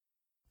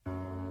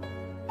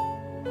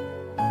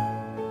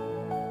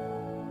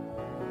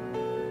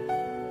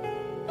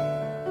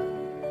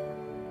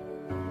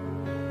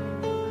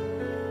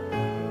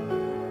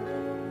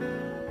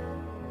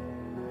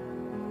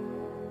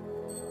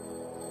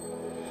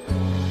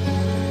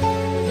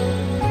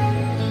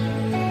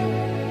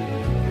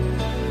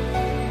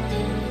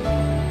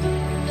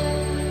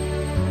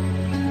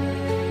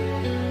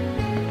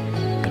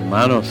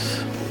Hermanos,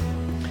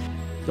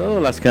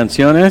 todas las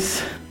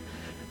canciones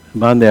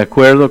van de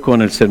acuerdo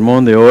con el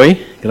sermón de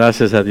hoy,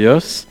 gracias a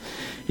Dios.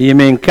 Y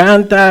me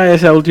encanta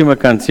esa última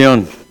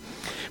canción,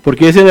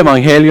 porque es el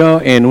Evangelio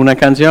en una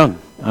canción.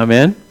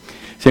 Amén.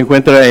 Se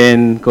encuentra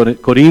en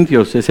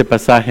Corintios ese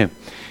pasaje.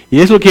 Y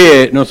es lo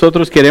que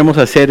nosotros queremos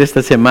hacer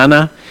esta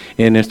semana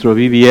en nuestro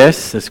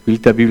VBS,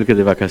 Escuela Bíblica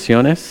de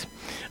Vacaciones.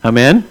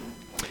 Amén.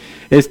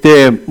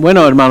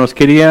 Bueno, hermanos,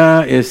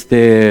 quería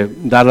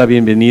dar la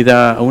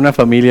bienvenida a una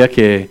familia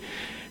que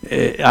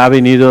ha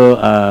venido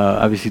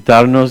a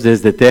visitarnos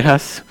desde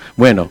Texas.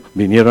 Bueno,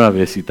 vinieron a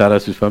visitar a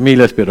sus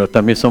familias, pero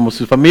también somos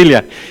su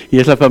familia. Y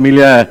es la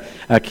familia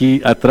aquí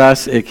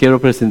atrás. Quiero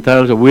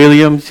presentarles a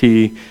William,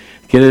 si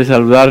quiere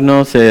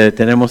saludarnos.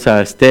 Tenemos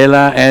a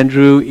Estela,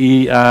 Andrew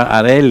y a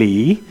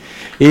Areli.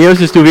 Ellos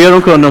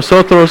estuvieron con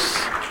nosotros.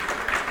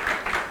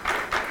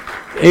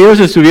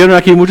 Ellos estuvieron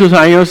aquí muchos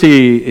años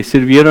y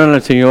sirvieron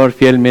al Señor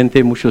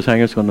fielmente muchos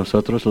años con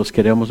nosotros. Los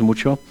queremos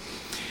mucho.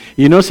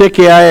 Y no sé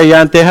qué hay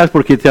allá en Texas,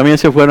 porque también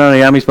se fueron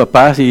allá mis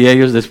papás y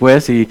ellos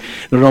después y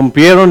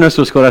rompieron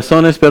nuestros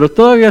corazones, pero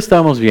todavía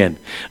estamos bien.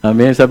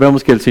 Amén.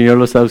 Sabemos que el Señor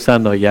lo está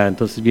usando allá.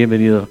 Entonces,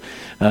 bienvenido,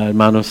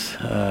 hermanos,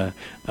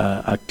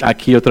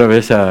 aquí otra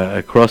vez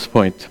a Cross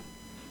Point.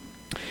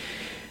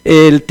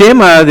 El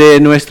tema de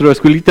nuestra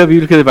escuelita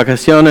bíblica de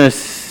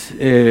vacaciones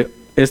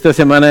esta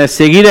semana es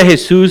seguir a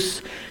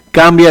Jesús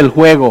cambia el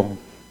juego.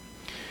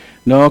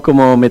 ¿No?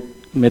 Como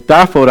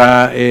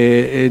metáfora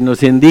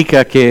nos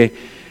indica que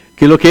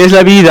lo que es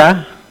la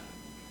vida,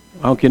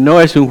 aunque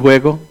no es un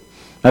juego,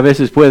 a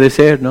veces puede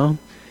ser, ¿no?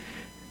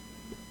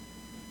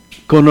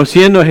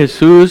 Conociendo a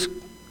Jesús,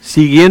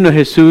 siguiendo a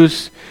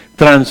Jesús,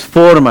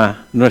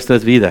 transforma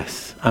nuestras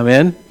vidas.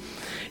 Amén.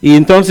 Y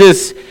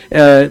entonces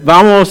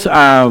vamos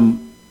a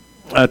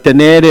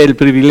tener el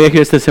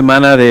privilegio esta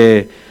semana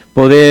de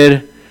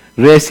poder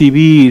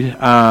recibir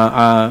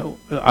a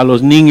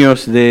los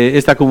niños de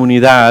esta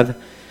comunidad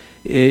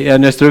a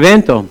nuestro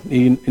evento.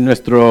 Y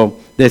nuestro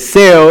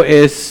deseo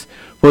es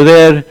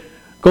poder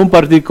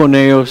compartir con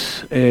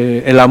ellos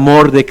el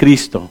amor de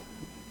Cristo.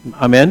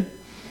 Amén.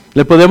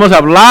 Le podemos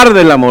hablar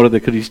del amor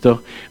de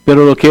Cristo,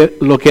 pero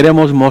lo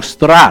queremos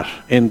mostrar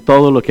en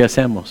todo lo que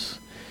hacemos.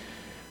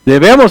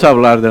 Debemos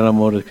hablar del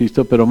amor de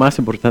Cristo, pero más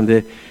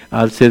importante,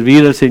 al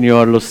servir al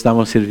Señor, los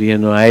estamos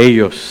sirviendo a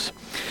ellos.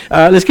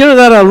 Les quiero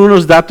dar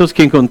algunos datos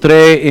que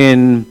encontré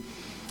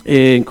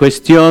en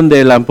cuestión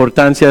de la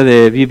importancia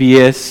de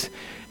VBS.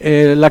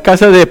 La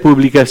casa de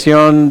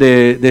publicación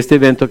de este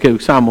evento que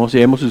usamos,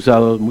 y hemos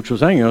usado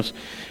muchos años,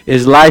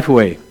 es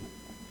Lifeway.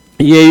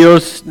 Y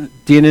ellos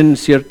tienen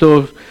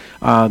ciertos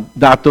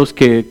datos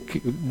que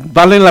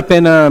valen la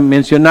pena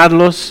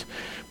mencionarlos,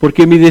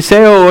 porque mi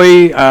deseo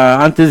hoy,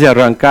 antes de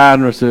arrancar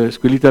nuestra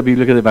escuelita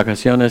bíblica de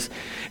vacaciones,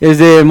 es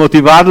de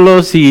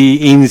motivarlos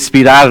y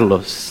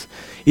inspirarlos.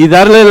 Y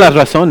darle las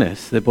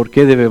razones de por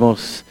qué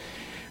debemos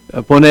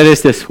poner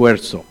este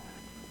esfuerzo.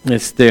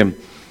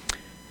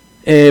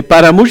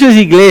 Para muchas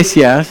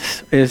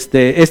iglesias,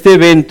 este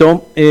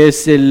evento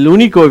es el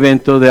único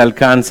evento de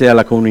alcance a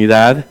la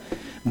comunidad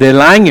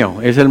del año.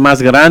 Es el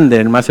más grande,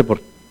 el más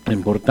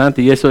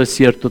importante, y eso es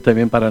cierto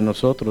también para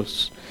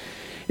nosotros.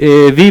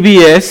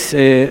 VBS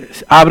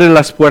abre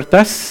las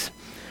puertas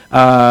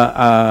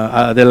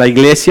de la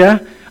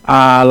iglesia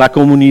a la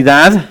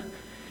comunidad.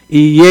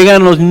 Y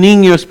llegan los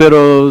niños,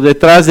 pero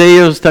detrás de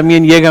ellos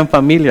también llegan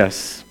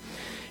familias.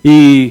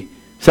 Y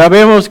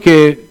sabemos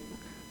que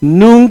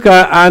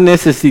nunca ha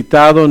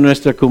necesitado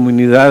nuestra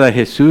comunidad a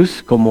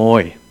Jesús como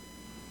hoy.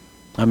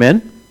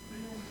 Amén.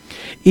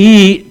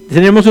 Y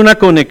tenemos una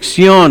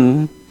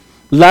conexión,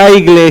 la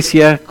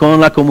iglesia con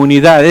la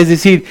comunidad. Es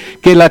decir,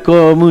 que la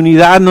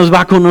comunidad nos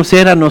va a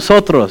conocer a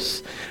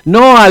nosotros.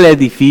 No al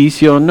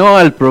edificio, no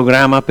al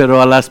programa,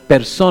 pero a las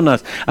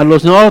personas, a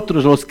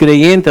nosotros, los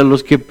creyentes,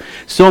 los que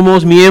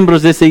somos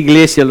miembros de esa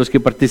iglesia, los que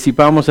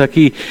participamos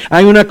aquí.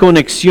 Hay una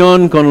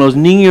conexión con los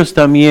niños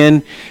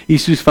también y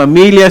sus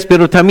familias,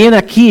 pero también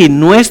aquí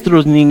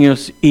nuestros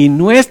niños y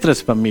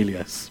nuestras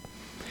familias.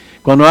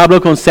 Cuando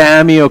hablo con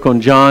Sammy o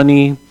con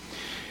Johnny,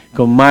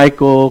 con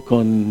Michael,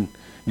 con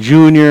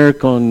Junior,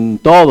 con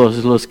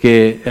todos los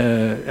que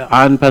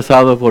han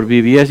pasado por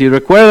VBS, y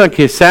recuerdan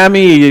que Sammy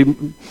y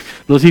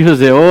los hijos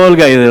de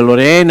Olga y de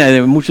Lorena y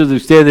de muchos de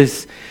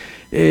ustedes,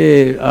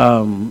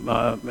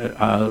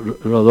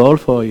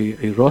 Rodolfo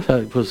y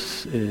Rosa,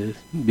 pues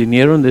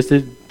vinieron de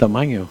este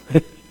tamaño,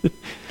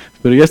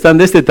 pero ya están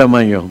de este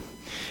tamaño.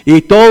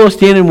 Y todos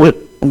tienen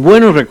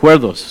buenos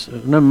recuerdos,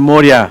 una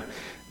memoria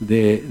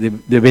de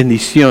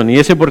bendición. Y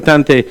es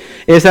importante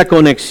esa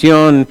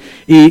conexión.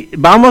 Y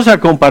vamos a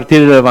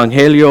compartir el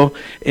Evangelio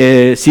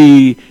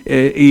y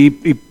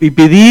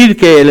pedir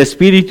que el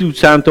Espíritu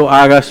Santo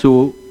haga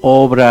su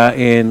obra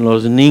en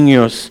los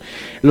niños.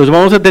 Los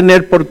vamos a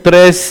tener por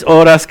 3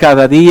 horas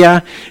cada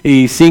día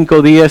y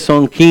 5 días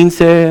son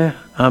 15.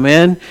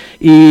 Amén.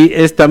 Y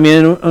es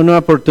también una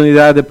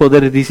oportunidad de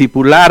poder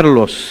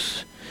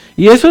discipularlos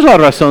Y eso es la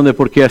razón de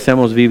por qué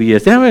hacemos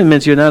VBS. Déjame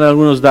mencionar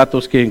algunos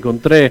datos que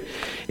encontré.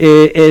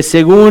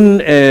 Según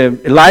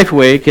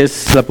Lifeway, que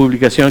es la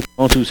publicación que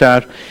vamos a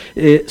usar,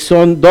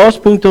 son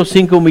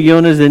 2.5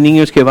 millones de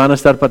niños que van a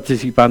estar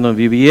participando en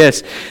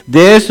VBS.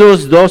 De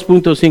esos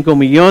 2.5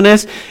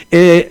 millones,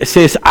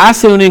 se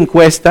hace una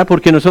encuesta,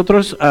 porque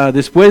nosotros,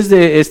 después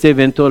de este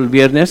evento el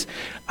viernes,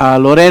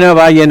 Lorena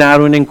va a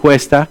llenar una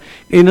encuesta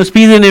y nos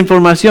piden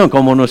información,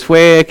 cómo nos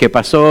fue, qué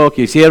pasó,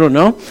 qué hicieron,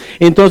 ¿no?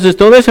 Entonces,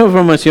 toda esa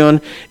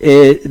información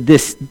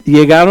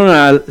llegaron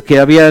a que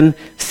habían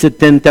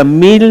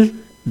 70,000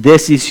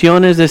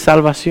 decisiones de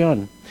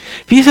salvación.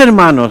 Fíjense,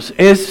 hermanos,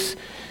 es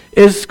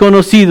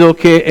conocido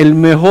que el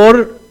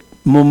mejor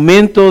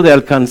momento de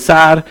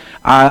alcanzar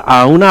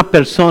a una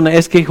persona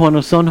es que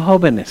cuando son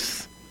jóvenes.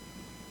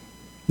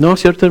 ¿No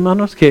es cierto,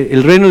 hermanos? Que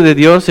el reino de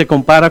Dios se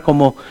compara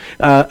como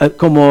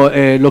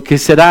lo que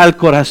será el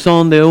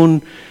corazón de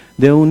un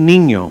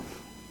niño.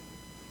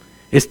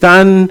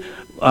 Están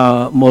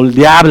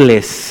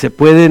moldeables, se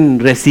pueden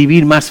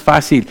recibir más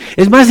fácil.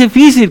 Es más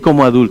difícil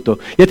como adulto.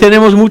 Ya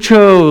tenemos mucha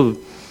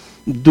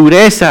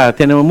dureza,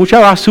 tenemos mucha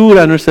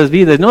basura en nuestras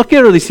vidas. No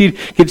quiero decir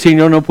que el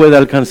Señor no puede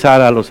alcanzar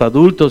a los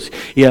adultos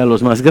y a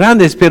los más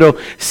grandes, pero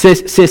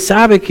se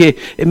sabe que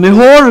es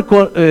mejor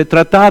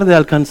tratar de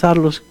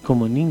alcanzarlos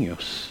como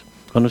niños,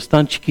 cuando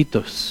están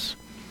chiquitos.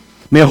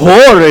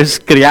 Mejor es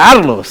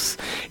criarlos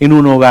en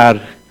un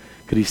hogar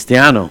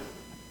cristiano.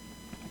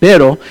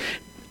 Pero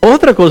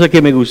otra cosa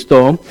que me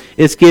gustó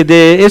es que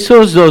de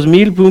esos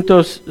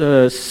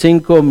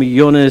 2.5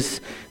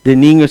 millones de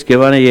niños que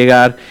van a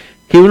llegar,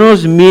 que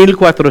unos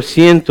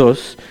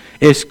 1.400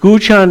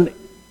 escuchan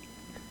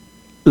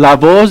la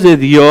voz de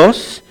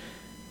Dios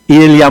y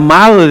el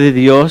llamado de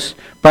Dios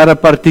para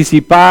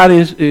participar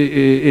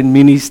en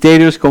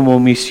ministerios como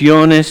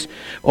misiones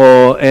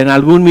o en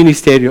algún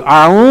ministerio.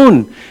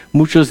 Aún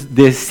muchos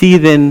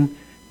deciden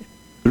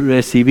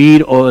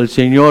recibir, o el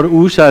Señor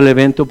usa el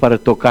evento para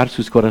tocar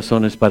sus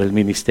corazones para el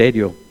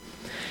ministerio.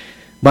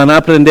 Van a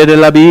aprender de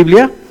la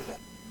Biblia.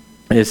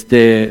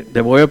 Te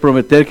voy a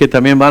prometer que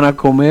también van a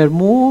comer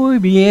muy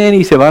bien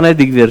y se van a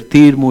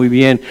divertir muy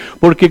bien,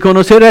 porque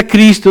conocer a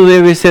Cristo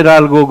debe ser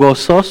algo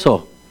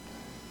gozoso,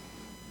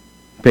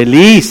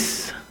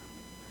 feliz.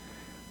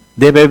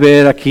 Debe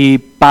haber aquí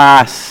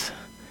paz,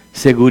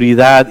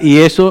 seguridad, y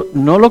eso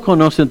no lo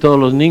conocen todos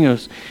los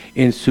niños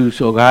en sus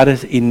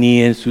hogares y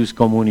ni en sus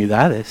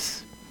comunidades.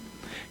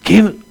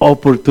 ¿Qué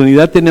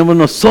oportunidad tenemos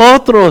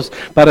nosotros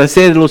para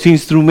ser los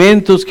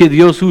instrumentos que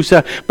Dios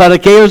usa para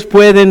que ellos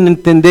puedan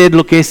entender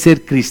lo que es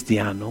ser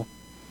cristiano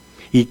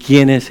y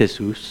quién es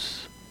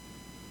Jesús?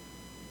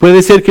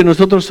 Puede ser que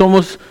nosotros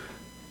somos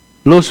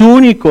los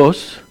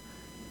únicos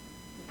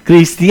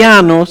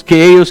cristianos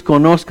que ellos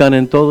conozcan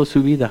en toda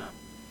su vida.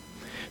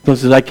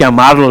 Entonces hay que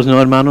amarlos,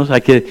 ¿no, hermanos?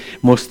 Hay que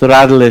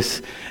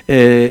mostrarles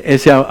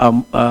ese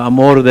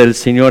amor del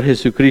Señor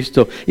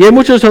Jesucristo. Y hay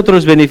muchos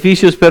otros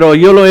beneficios, pero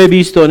yo lo he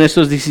visto en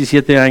estos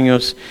 17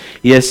 años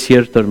y es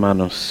cierto,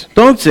 hermanos.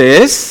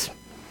 Entonces,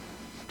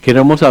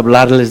 queremos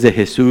hablarles de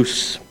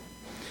Jesús,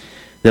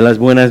 de las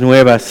buenas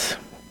nuevas,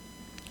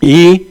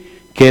 y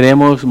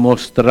queremos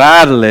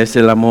mostrarles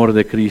el amor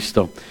de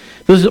Cristo.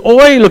 Entonces,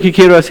 hoy lo que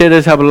quiero hacer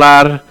es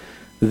hablar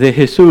de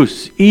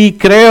Jesús. Y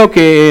creo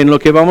que en lo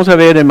que vamos a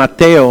ver en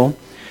Mateo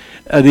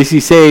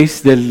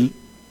 16, del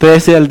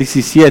 13 al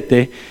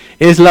 17,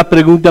 es la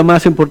pregunta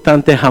más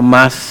importante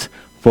jamás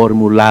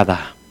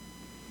formulada.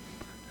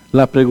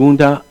 La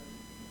pregunta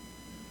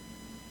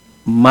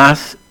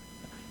más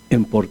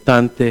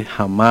importante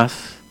jamás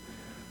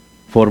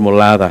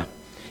formulada.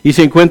 Y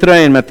se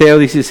encuentra en Mateo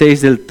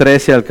 16, del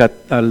 13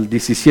 al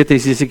 17. Y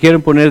si se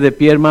quieren poner de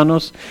pie,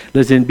 hermanos,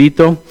 les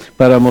invito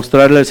para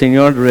mostrarle al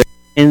Señor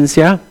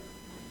reverencia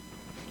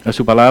a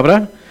su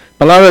palabra.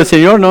 Palabra del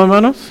Señor, ¿no,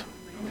 hermanos?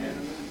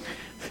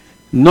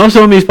 No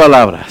son mis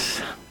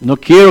palabras. No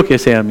quiero que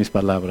sean mis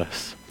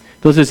palabras.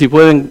 Entonces, si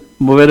pueden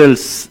mover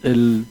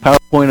el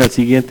PowerPoint al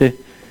siguiente.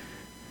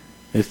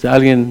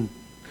 Alguien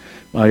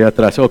allá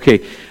atrás. Ok.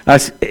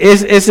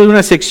 Es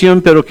una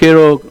sección, pero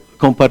quiero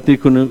compartir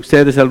con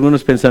ustedes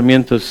algunos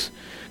pensamientos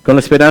con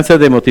la esperanza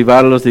de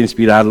motivarlos, de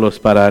inspirarlos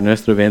para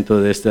nuestro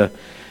evento de esta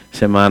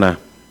semana.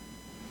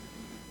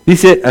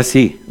 Dice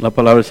así la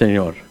palabra del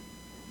Señor.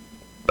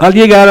 Al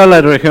llegar a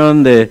la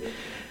región de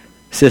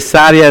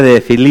Cesarea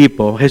de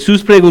Filipo,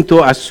 Jesús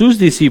preguntó a sus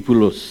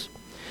discípulos: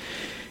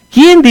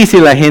 ¿quién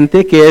dice la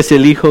gente que es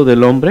el Hijo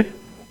del Hombre?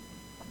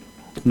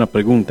 Una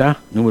pregunta,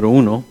 número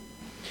 1.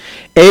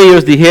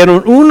 Ellos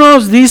dijeron: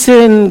 unos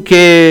dicen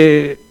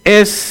que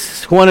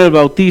es Juan el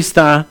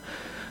Bautista,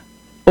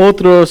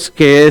 otros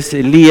que es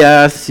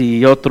Elías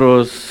y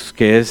otros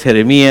que es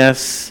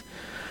Jeremías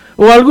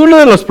o alguno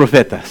de los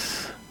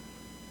profetas.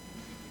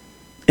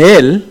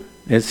 Él,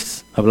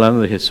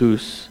 hablando de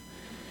Jesús,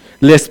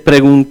 les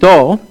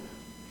preguntó: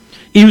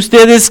 ¿y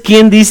ustedes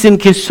quién dicen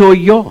que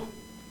soy yo?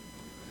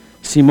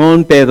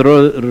 Simón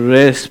Pedro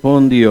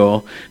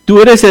respondió: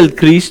 tú eres el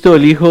Cristo,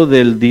 el Hijo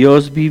del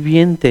Dios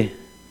viviente.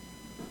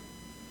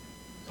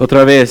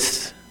 Otra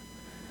vez,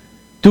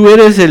 tú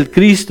eres el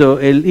Cristo,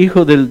 el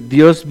Hijo del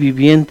Dios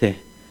viviente.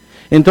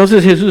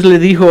 Entonces Jesús le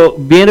dijo,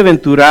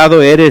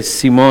 bienaventurado eres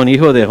Simón,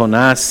 hijo de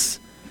Jonás,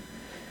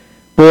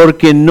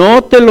 porque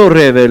no te lo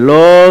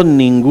reveló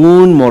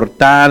ningún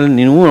mortal,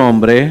 ningún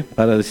hombre,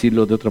 para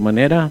decirlo de otra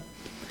manera,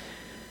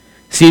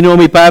 sino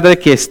mi Padre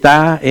que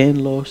está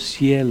en los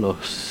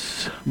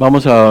cielos.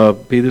 Vamos a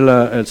pedirle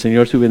al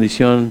Señor su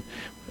bendición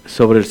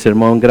sobre el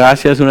sermón.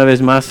 Gracias una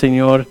vez más,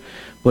 Señor,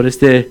 por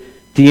este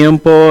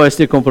tiempo,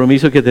 este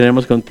compromiso que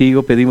tenemos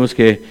contigo. Pedimos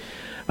que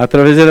a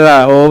través de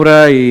la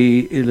obra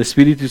y el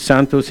Espíritu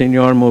Santo,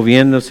 Señor,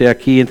 moviéndose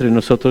aquí entre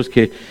nosotros,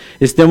 que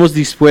estemos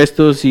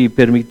dispuestos y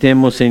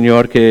permitemos,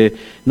 Señor, que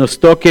nos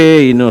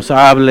toque y nos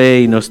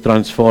hable y nos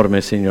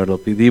transforme, Señor. Lo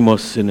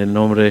pedimos en el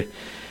nombre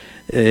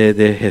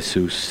de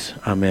Jesús.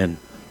 Amén.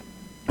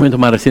 Voy a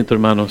tomar asiento,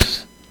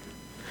 hermanos.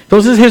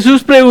 Entonces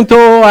Jesús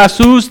preguntó a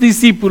sus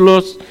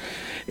discípulos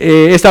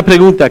esta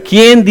pregunta: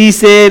 ¿quién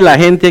dice la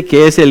gente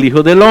que es el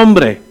Hijo del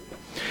Hombre?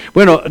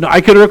 Bueno,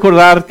 hay que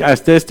recordar que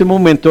hasta este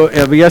momento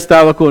había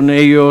estado con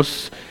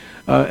ellos,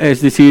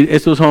 es decir,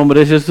 estos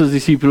hombres, estos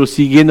discípulos,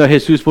 siguiendo a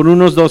Jesús por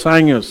unos 2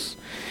 años.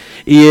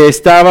 Y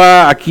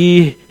estaba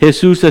aquí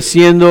Jesús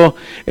haciendo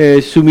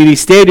su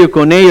ministerio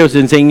con ellos,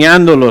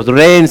 enseñándolos,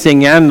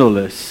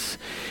 reenseñándoles,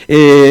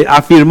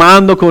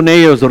 afirmando con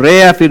ellos,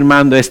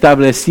 reafirmando,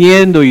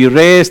 estableciendo y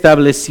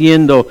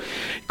reestableciendo,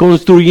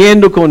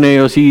 construyendo con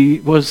ellos.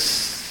 Y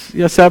pues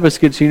ya sabes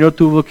que el Señor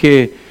tuvo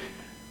que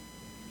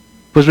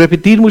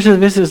repetir muchas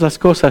veces las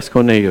cosas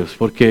con ellos,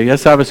 porque ya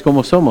sabes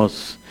cómo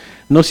somos.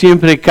 No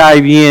siempre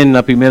cae bien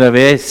la primera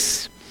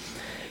vez,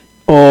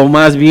 o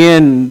más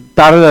bien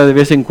tarda de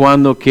vez en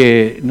cuando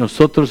que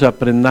nosotros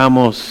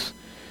aprendamos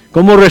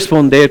cómo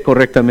responder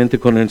correctamente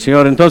con el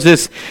Señor.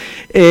 Entonces,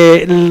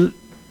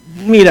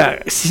 mira,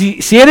 si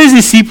eres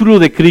discípulo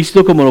de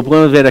Cristo, como lo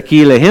podemos ver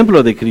aquí, el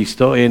ejemplo de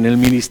Cristo en el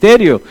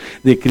ministerio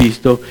de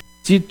Cristo,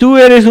 si tú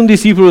eres un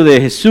discípulo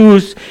de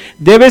Jesús,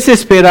 debes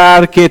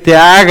esperar que te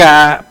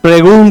haga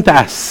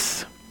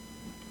preguntas.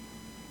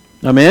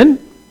 Amén.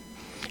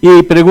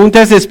 Y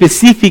preguntas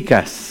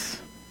específicas.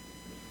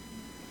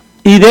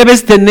 Y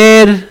debes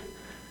tener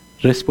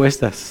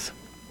respuestas.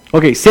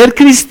 Ok, ser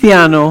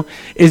cristiano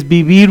es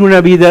vivir una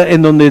vida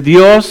en donde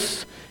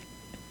Dios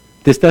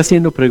te está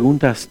haciendo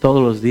preguntas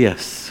todos los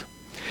días.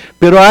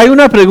 Pero hay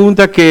una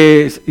pregunta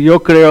que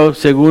yo creo,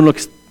 según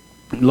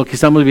lo que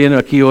estamos viendo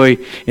aquí hoy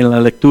en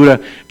la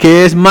lectura,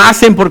 que es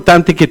más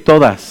importante que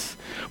todas,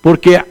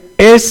 porque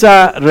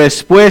esa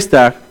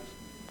respuesta,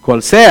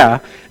 cual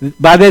sea,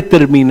 va a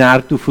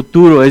determinar tu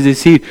futuro, es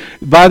decir,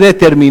 va a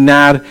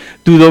determinar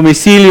tu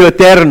domicilio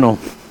eterno.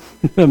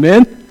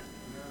 Amén.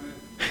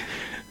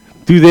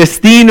 Tu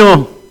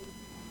destino.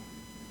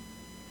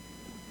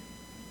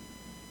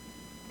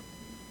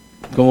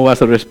 ¿Cómo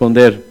vas a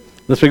responder?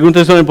 Las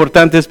preguntas son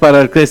importantes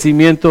para el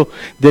crecimiento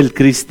del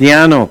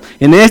cristiano.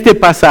 En este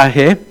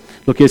pasaje,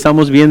 lo que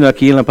estamos viendo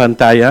aquí en la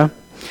pantalla,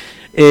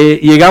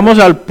 llegamos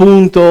al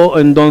punto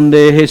en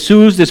donde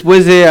Jesús,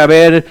 después de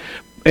haber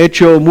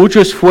hecho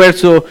mucho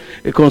esfuerzo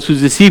con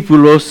sus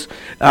discípulos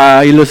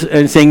y los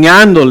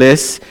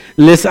enseñándoles,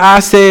 les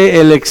hace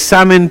el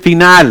examen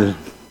final.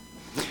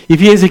 Y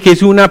fíjense que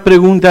es una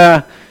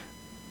pregunta,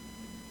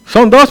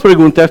 son 2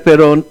 preguntas,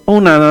 pero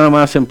una nada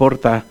más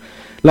importa.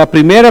 La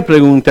primera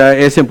pregunta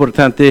es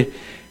importante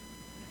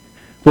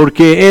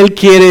porque Él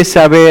quiere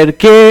saber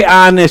qué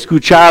han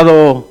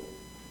escuchado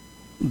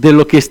de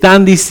lo que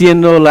están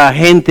diciendo la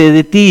gente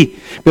de ti.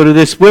 Pero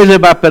después le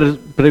va a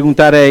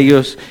preguntar a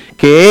ellos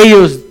que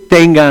ellos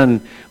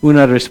tengan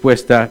una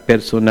respuesta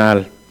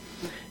personal.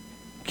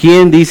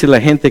 ¿Quién dice la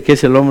gente que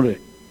es el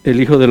hombre,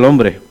 el Hijo del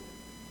Hombre?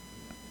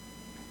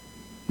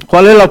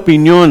 ¿Cuál es la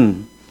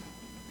opinión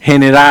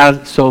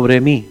general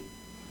sobre mí?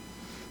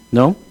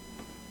 ¿No?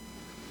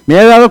 Me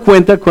he dado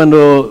cuenta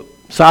cuando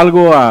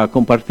salgo a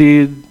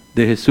compartir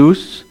de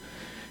Jesús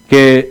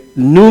que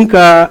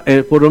nunca,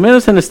 por lo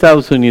menos en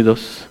Estados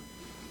Unidos,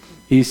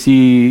 y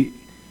si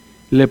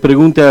le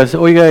preguntas,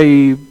 oiga,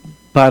 ¿y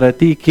para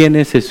ti quién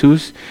es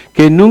Jesús?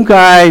 Que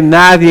nunca hay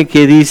nadie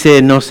que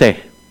dice, no sé.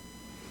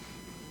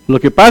 Lo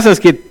que pasa es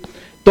que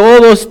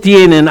todos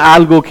tienen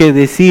algo que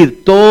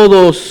decir,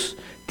 todos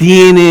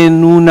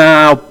tienen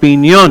una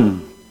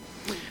opinión.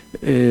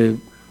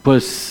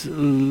 Pues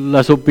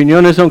las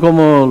opiniones son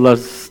como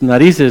las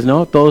narices,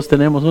 ¿no? Todos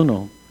tenemos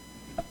uno.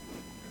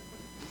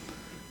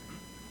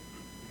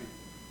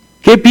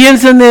 ¿Qué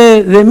piensan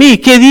de mí?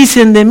 ¿Qué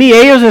dicen de mí?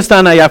 Ellos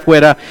están allá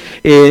afuera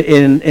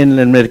en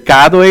el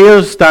mercado,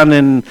 ellos están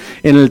en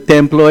el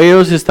templo,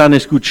 ellos están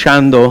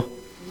escuchando.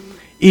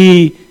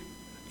 Y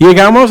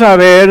llegamos a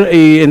ver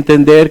y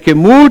entender que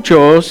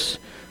muchos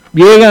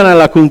llegan a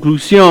la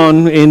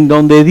conclusión en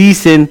donde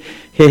dicen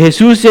que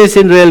Jesús es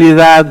en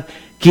realidad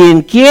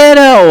quien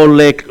quiera o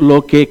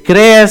lo que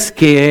creas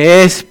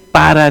que es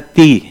para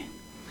ti.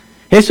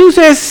 Jesús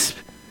es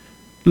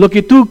lo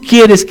que tú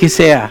quieres que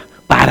sea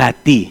para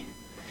ti.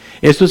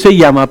 Eso se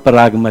llama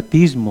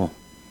pragmatismo.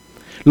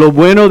 Lo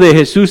bueno de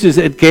Jesús es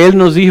que Él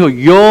nos dijo,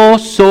 yo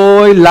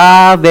soy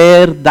la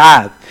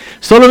verdad.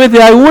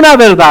 Solamente hay una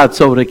verdad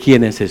sobre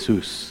quién es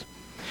Jesús.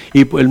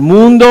 Y el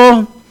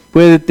mundo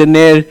puede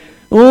tener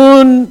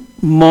un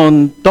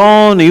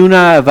montón y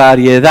una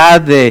variedad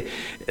de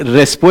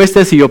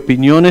respuestas y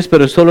opiniones,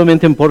 pero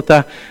solamente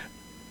importa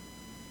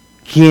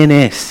quién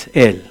es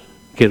Él,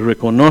 que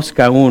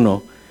reconozca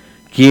uno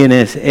quién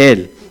es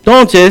Él.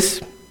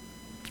 Entonces,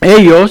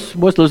 ellos,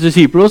 pues los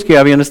discípulos que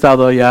habían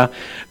estado allá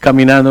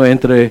caminando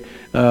entre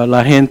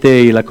la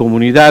gente y la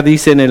comunidad,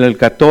 dicen en el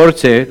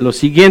 14 lo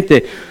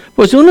siguiente: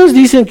 pues unos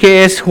dicen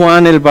que es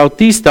Juan el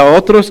Bautista,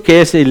 otros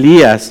que es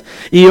Elías,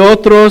 y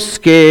otros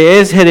que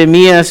es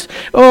Jeremías,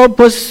 o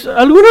pues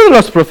algunos de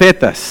los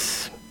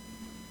profetas.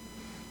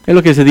 Es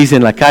lo que se dice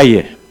en la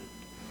calle,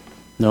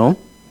 ¿no?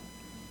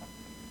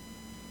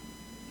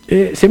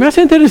 Se me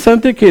hace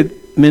interesante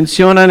que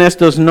mencionan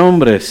estos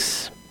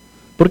nombres.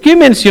 ¿Por qué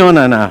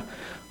mencionan a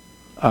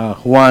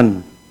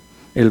Juan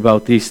el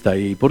Bautista?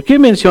 ¿Y por qué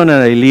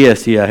mencionan a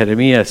Elías y a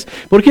Jeremías?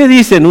 ¿Por qué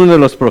dicen uno de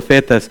los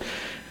profetas?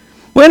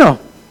 Bueno,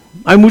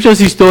 hay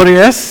muchas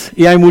historias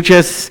y hay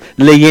muchas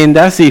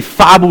leyendas y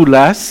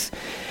fábulas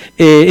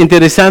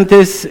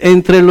interesantes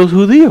entre los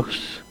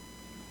judíos.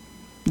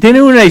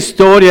 Tienen una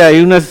historia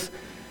y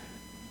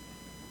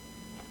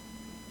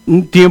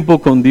un tiempo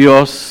con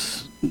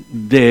Dios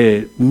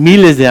de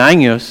miles de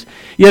años,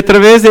 y a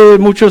través de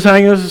muchos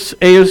años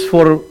ellos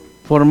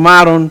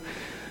formaron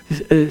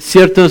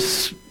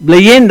ciertas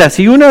leyendas,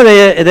 y una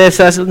de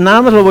esas,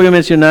 nada más lo voy a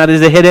mencionar, es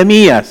de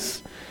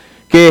Jeremías.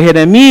 Que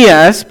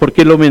Jeremías, ¿por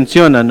qué lo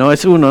menciona? No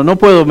es uno, no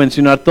puedo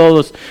mencionar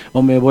todos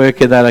o me voy a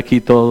quedar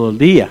aquí todo el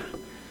día.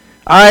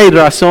 Hay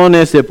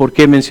razones de por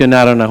qué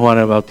mencionaron a Juan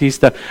el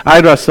Bautista,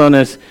 hay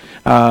razones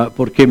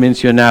por qué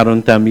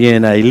mencionaron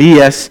también a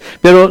Elías,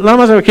 pero nada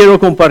más quiero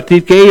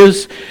compartir que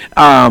ellos,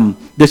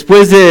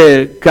 después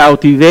del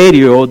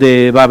cautiverio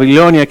de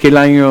Babilonia, que el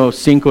año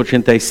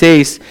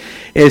 586,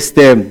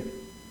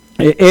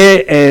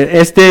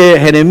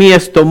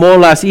 Jeremías tomó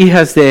las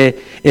hijas de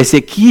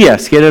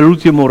Ezequías, que era el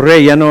último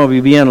rey, ya no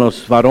vivían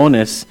los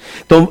varones,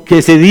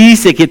 que se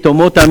dice que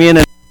tomó también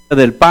el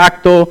del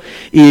pacto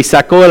y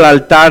sacó el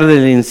altar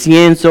del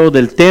incienso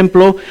del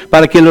templo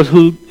para que los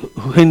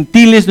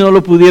gentiles no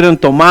lo pudieran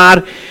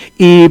tomar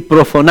y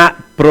profanar.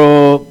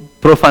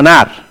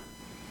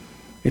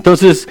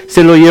 Entonces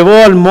se lo llevó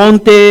al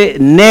monte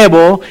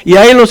Nebo y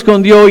ahí lo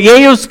escondió, y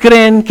ellos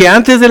creen que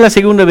antes de la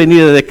segunda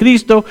venida de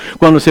Cristo,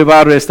 cuando se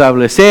va a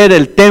restablecer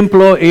el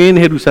templo en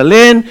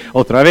Jerusalén,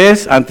 otra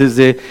vez,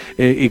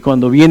 y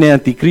cuando viene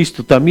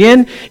Anticristo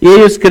también, y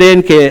ellos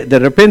creen que de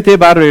repente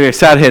va a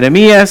regresar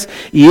Jeremías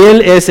y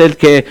él es el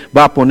que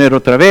va a poner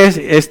otra vez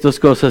estas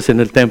cosas en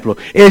el templo.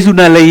 Es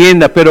una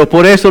leyenda, pero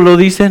por eso lo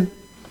dicen.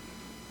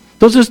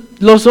 Entonces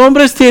los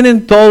hombres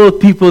tienen todo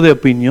tipo de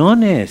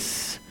opiniones,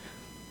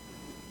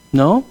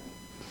 ¿no?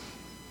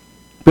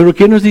 Pero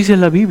 ¿qué nos dice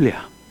la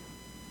Biblia?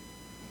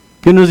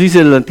 ¿Qué nos dice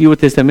el Antiguo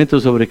Testamento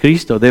sobre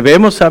Cristo?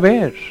 Debemos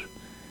saber,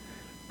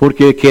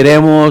 porque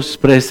queremos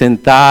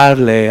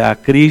presentarle a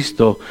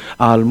Cristo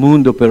al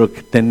mundo, pero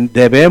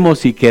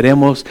debemos y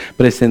queremos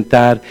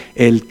presentar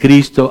el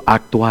Cristo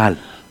actual.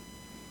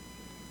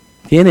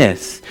 ¿Quién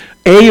es?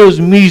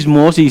 Ellos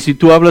mismos, y si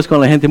tú hablas con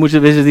la gente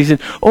muchas veces dicen: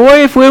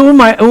 oye, fue un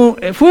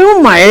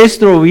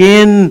maestro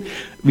bien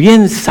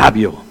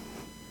sabio.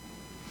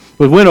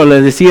 Pues bueno,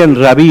 le decían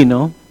rabí,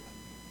 ¿no?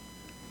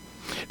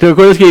 ¿Te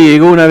recuerdas que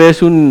llegó una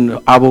vez un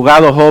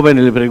abogado joven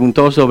y le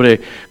preguntó sobre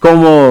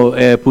cómo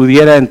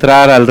pudiera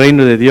entrar al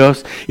reino de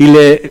Dios y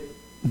le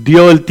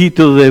dio el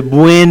título de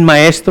buen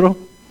maestro?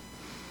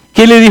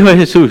 ¿Qué le dijo a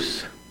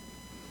Jesús?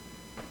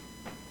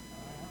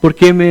 ¿Por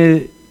qué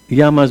me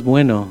llamas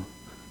bueno?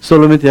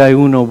 Solamente hay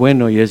uno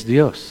bueno y es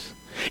Dios.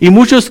 Y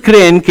muchos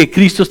creen que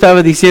Cristo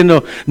estaba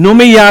diciendo: no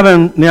me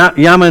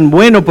llaman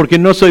bueno porque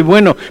no soy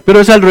bueno, pero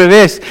es al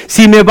revés.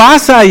 Si me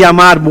vas a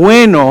llamar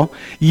bueno,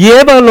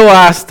 llévalo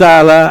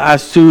hasta a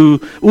su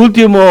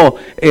último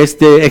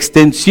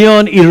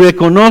extensión y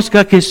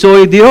reconozca que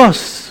soy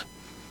Dios.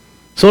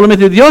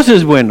 Solamente Dios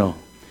es bueno.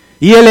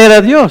 Y Él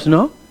era Dios,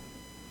 ¿no?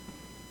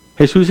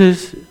 Jesús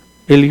es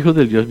el Hijo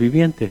del Dios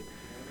viviente.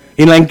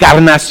 En la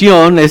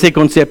encarnación, ese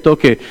concepto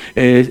que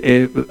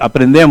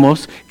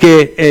aprendemos,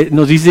 que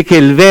nos dice que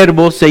el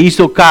Verbo se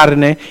hizo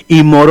carne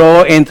y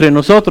moró entre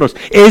nosotros.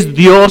 Es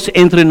Dios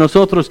entre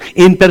nosotros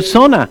en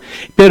persona.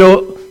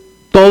 Pero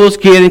todos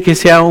quieren que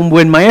sea un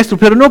buen maestro.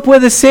 Pero no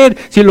puede ser,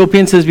 si lo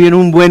piensas bien,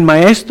 un buen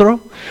maestro.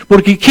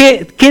 Porque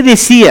 ¿qué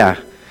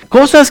decía?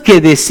 Cosas que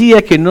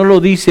decía que no lo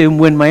dice un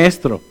buen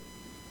maestro.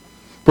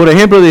 Por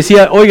ejemplo,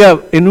 decía: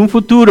 oiga, en un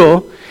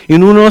futuro,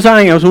 en unos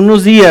años,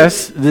 unos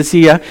días,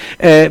 decía,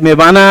 me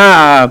van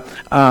a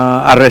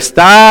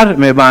arrestar,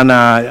 me van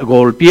a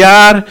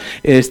golpear,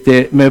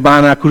 me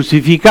van a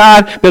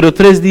crucificar, pero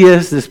 3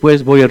 días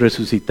después voy a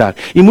resucitar.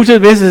 Y muchas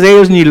veces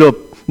ellos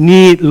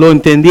ni lo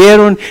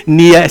entendieron,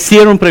 ni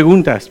hicieron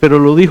preguntas, pero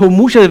lo dijo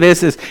muchas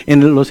veces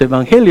en los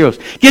evangelios.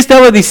 ¿Qué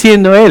estaba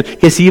diciendo él?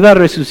 Que se iba a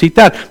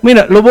resucitar.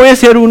 Mira, lo voy a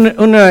hacer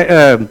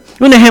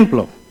un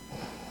ejemplo.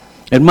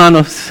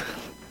 Hermanos,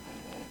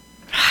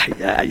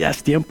 ya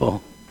es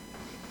tiempo.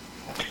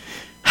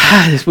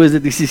 después de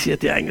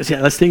 17 años, ya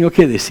las tengo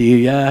que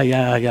decir,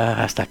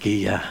 ya, hasta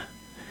aquí, ya.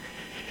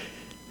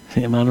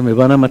 Sí, hermano, me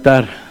van a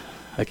matar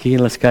aquí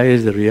en las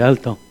calles de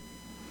Rialto,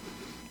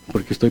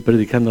 porque estoy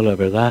predicando la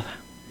verdad.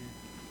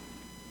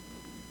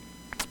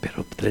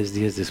 Pero 3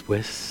 días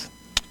después,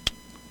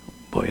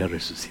 voy a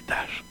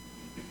resucitar.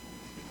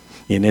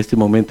 Y en este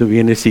momento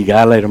viene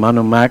Sigala,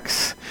 hermano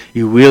Max,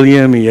 y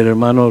William, y el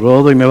hermano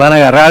Rodo, y me van a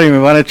agarrar y me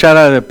van a echar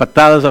a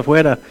patadas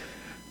afuera.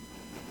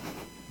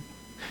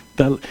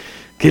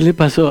 ¿Qué le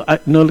pasó?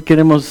 No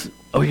queremos,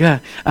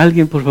 oiga,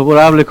 alguien por favor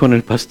hable con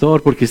el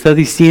pastor, porque está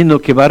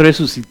diciendo que va a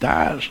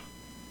resucitar.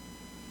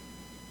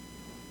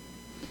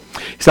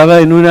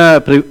 Estaba en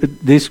una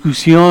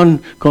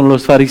discusión con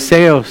los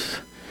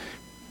fariseos.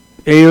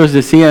 Ellos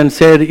decían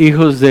ser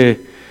hijos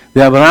de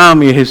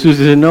Abraham, y Jesús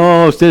dice,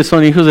 no, ustedes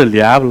son hijos del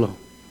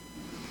diablo.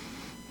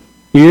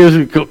 Y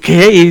ellos,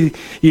 ¿qué?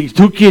 ¿Y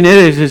tú quién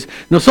eres?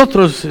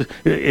 Nosotros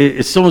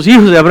somos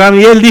hijos de Abraham.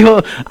 Y él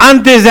dijo,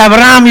 antes de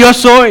Abraham yo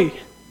soy.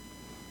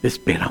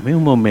 Espérame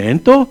un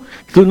momento,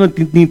 tú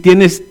ni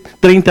tienes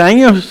 30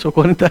 años o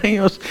 40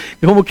 años.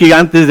 ¿Cómo que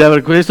antes de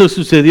Abraham? Esto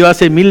sucedió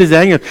hace miles de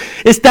años.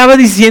 Estaba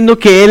diciendo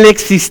que él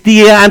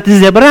existía antes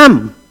de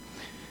Abraham.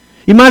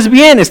 Y más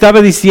bien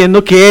estaba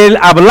diciendo que él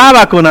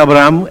hablaba con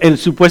Abraham, él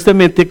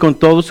supuestamente con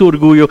todo su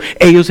orgullo,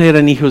 ellos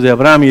eran hijos de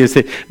Abraham. Y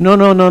dice,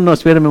 no,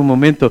 espérame un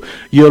momento,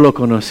 yo lo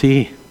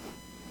conocí.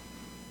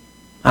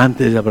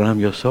 Antes de Abraham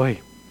yo soy.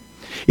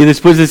 Y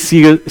después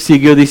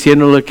siguió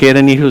diciéndole que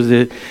eran hijos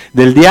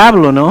del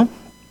diablo, ¿no?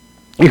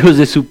 Hijos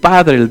de su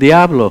padre, el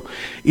diablo.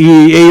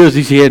 Y ellos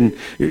decían,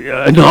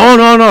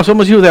 no,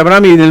 somos hijos de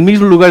Abraham. Y en el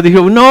mismo lugar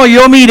dijo, no,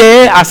 yo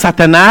miré a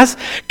Satanás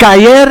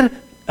caer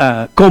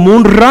como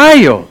un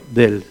rayo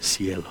del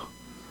cielo.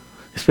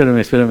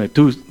 Espérame,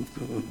 tú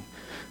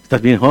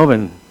estás bien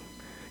joven.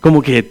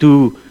 ¿Cómo que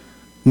tú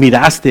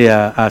miraste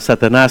a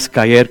Satanás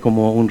caer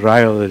como un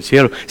rayo del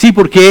cielo? Sí,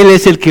 porque él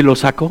es el que lo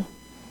sacó.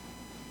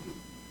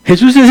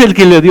 Jesús es el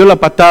que le dio la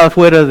patada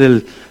fuera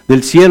del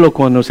cielo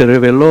cuando se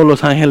rebeló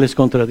los ángeles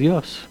contra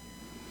Dios.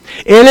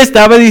 Él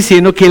estaba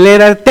diciendo que él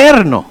era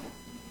eterno.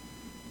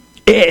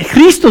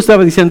 Cristo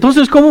estaba diciendo,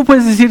 entonces, ¿cómo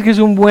puedes decir que es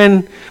un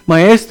buen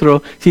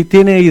maestro si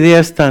tiene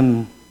ideas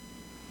tan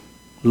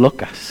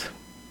locas?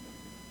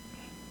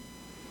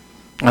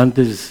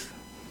 Antes,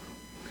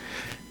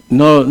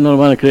 no lo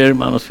van a creer,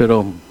 hermanos,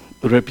 pero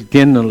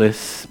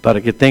repitiéndoles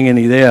para que tengan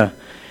idea,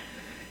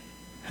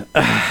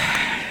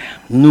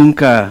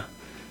 nunca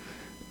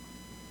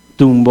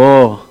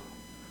tumbó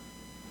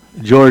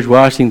George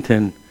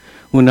Washington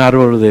un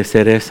árbol de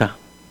cereza.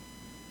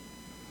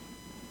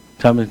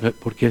 ¿Saben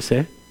por qué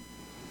sé?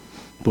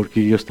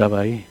 Porque yo estaba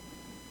ahí.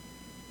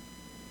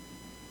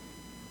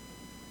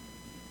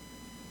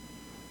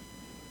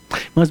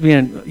 Más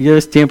bien, ya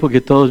es tiempo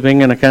que todos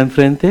vengan acá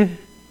enfrente,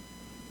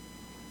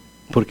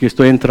 porque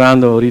estoy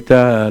entrando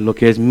ahorita a lo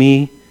que es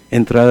mi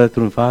entrada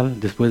triunfal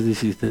después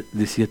de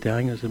 17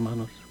 años,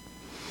 hermanos.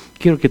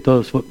 Quiero que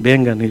todos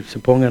vengan y se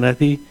pongan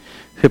así,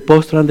 se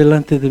postran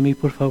delante de mí,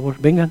 por favor.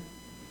 Vengan,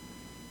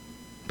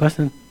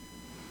 pasen.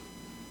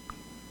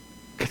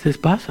 ¿Qué les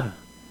pasa?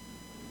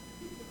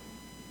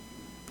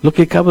 Lo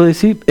que acabo de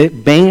decir,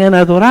 vengan a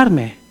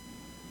adorarme.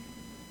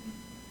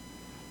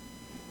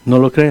 No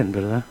lo creen,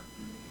 ¿verdad?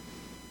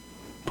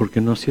 Porque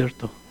no es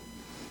cierto.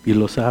 Y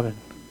lo saben.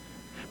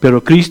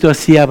 Pero Cristo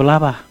así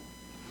hablaba.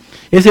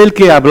 Es el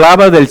que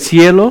hablaba del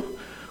cielo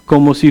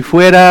como si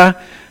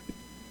fuera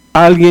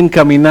alguien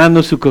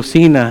caminando su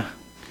cocina.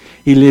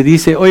 Y le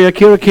dice, oye,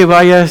 quiero que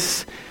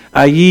vayas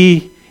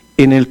allí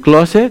en el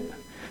closet.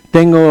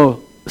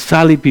 Tengo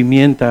sal y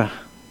pimienta.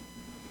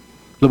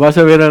 Lo vas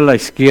a ver a la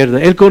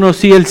izquierda. Él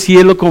conocía el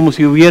cielo como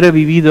si hubiera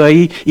vivido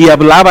ahí y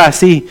hablaba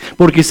así.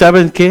 Porque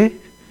 ¿saben qué?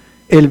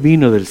 Él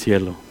vino del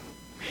cielo.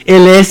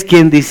 Él es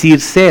quien decir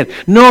ser.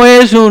 No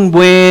es un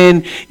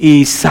buen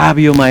y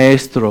sabio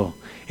maestro.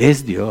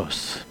 Es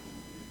Dios.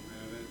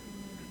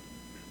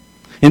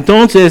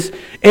 Entonces,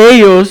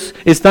 ellos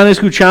están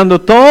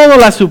escuchando todas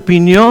las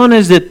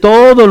opiniones de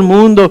todo el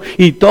mundo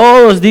y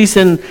todos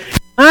dicen,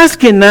 más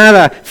que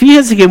nada,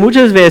 fíjense que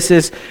muchas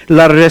veces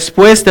la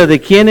respuesta de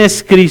quién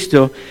es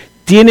Cristo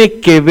tiene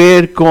que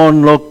ver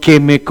con lo que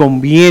me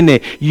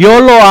conviene.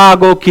 Yo lo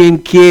hago quien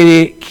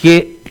quiero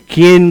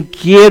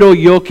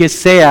yo que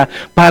sea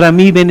para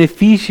mi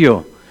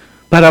beneficio,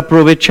 para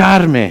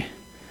aprovecharme.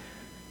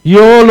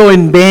 Yo lo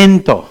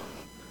invento.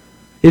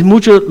 Es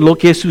mucho lo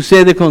que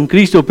sucede con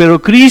Cristo,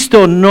 pero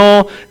Cristo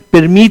no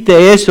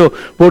permite eso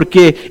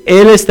porque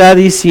Él está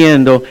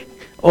diciendo,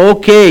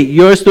 ok,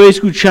 yo estoy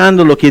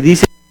escuchando lo que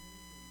dice.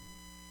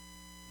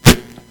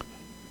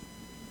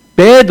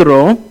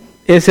 Pedro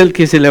es el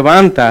que se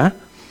levanta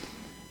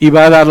y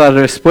va a dar la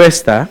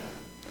respuesta.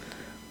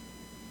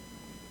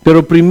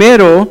 Pero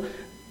primero,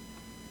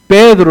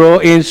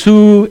 Pedro en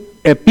su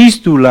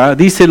epístola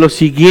dice lo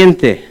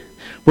siguiente,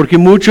 porque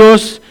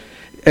muchos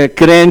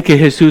creen que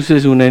Jesús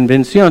es una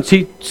invención.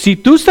 Si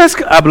tú estás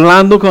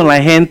hablando con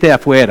la gente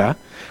afuera,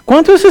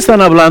 ¿cuántos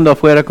están hablando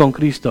afuera con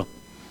Cristo?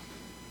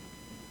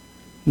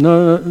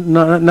 No,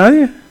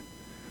 nadie.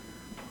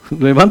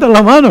 Levanta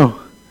la mano.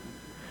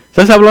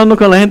 Estás hablando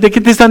con la gente, ¿qué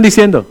te están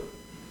diciendo?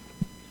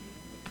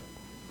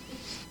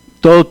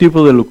 Todo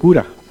tipo de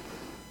locura,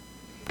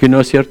 que no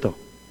es cierto.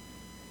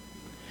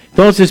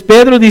 Entonces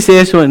Pedro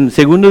dice eso en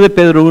 2 de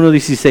Pedro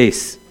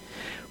 1:16.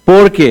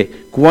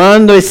 Porque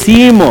cuando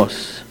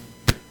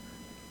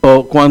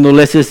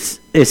les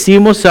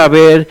decimos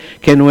saber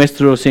que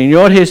nuestro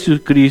Señor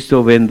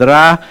Jesucristo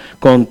vendrá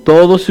con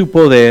todo su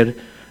poder,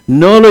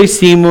 no lo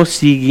hicimos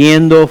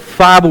siguiendo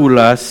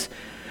fábulas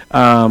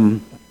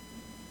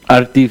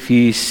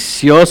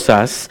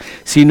artificiosas,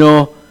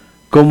 sino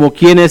como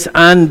quienes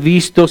han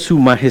visto su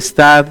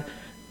majestad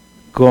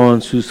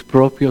con sus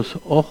propios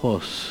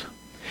ojos.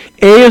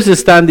 Ellos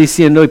están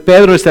diciendo, y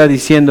Pedro está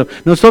diciendo,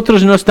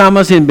 nosotros no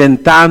estamos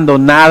inventando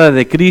nada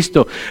de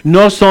Cristo,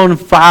 no son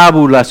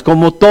fábulas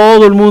como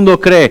todo el mundo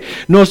cree.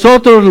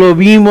 Nosotros lo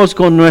vimos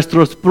con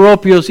nuestros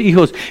propios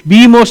hijos,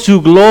 vimos su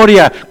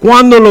gloria.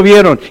 ¿Cuándo lo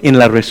vieron? En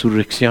la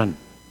resurrección.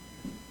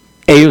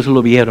 Ellos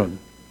lo vieron.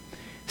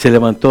 Se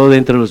levantó de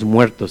entre los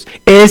muertos.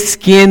 Es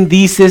quien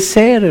dice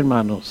ser,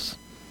 hermanos.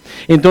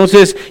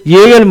 Entonces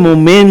llega el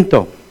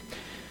momento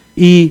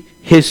y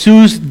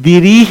Jesús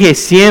dirige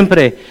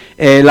siempre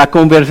la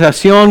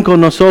conversación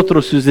con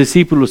nosotros, sus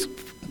discípulos.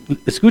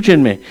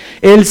 Escúchenme,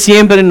 Él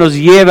siempre nos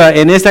lleva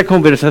en esta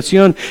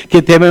conversación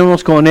que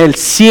tenemos con Él,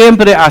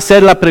 siempre a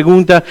hacer la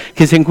pregunta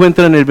que se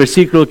encuentra en el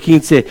versículo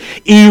 15.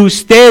 Y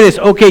ustedes,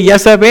 ok, ya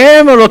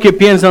sabemos lo que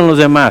piensan los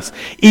demás.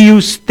 Y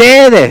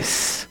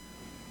ustedes,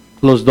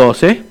 los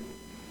 12,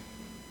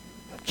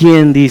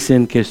 ¿quién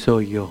dicen que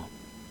soy yo?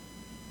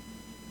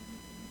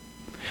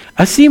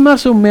 Así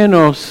más o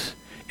menos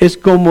es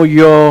como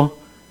yo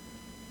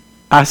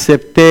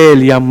acepté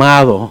el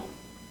llamado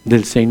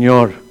del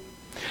Señor.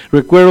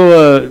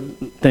 Recuerdo,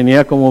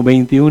 tenía como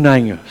 21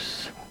 años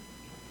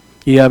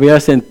y había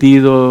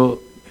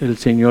sentido el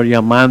Señor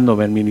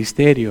llamándome al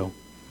ministerio.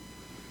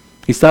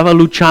 Y estaba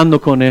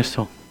luchando con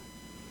eso.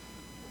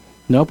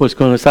 No, pues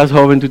cuando estás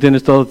joven tú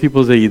tienes todo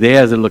tipo de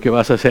ideas de lo que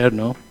vas a hacer,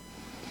 ¿no?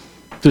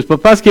 Tus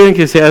papás quieren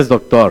que seas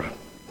doctor.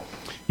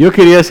 Yo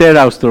quería ser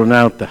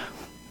astronauta,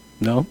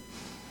 ¿no?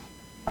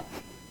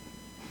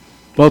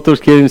 Otros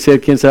quieren ser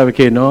quién sabe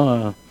qué,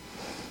 ¿no?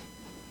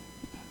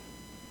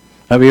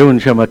 Había un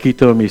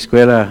chamaquito en mi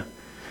escuela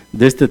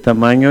de este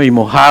tamaño y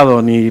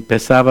mojado, ni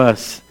pesaba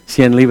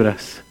 100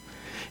 libras.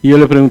 Y yo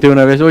le pregunté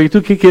una vez, oye,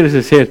 ¿tú qué quieres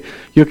hacer?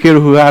 Yo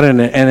quiero jugar en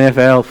el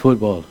NFL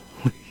fútbol.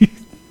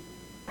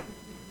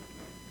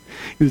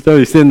 Y estaba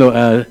diciendo,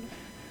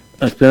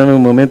 espérame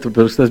un momento,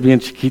 pero estás bien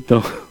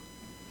chiquito.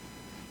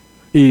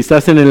 ¿Y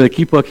estás en el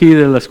equipo aquí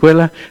de la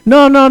escuela?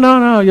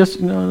 No, yo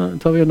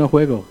todavía no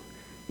juego.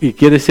 ¿Y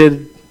quieres ser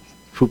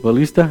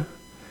futbolista?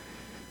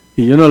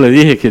 Y yo no le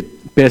dije que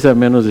pesa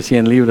menos de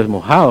 100 libras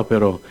mojado,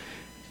 pero...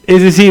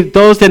 Es decir,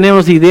 todos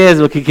tenemos ideas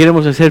de lo que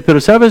queremos hacer, pero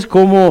 ¿sabes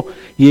cómo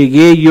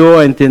llegué yo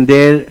a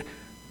entender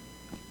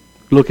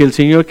lo que el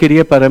Señor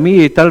quería para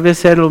mí? Y tal vez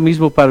sea lo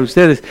mismo para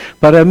ustedes.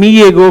 Para mí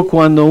llegó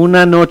cuando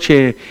una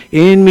noche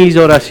en mis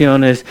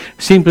oraciones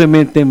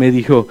simplemente me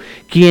dijo,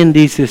 ¿quién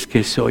dices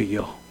que soy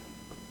yo?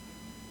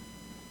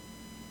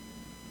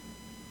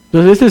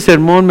 Entonces este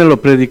sermón me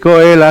lo predicó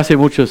él hace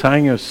muchos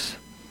años.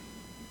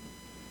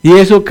 Y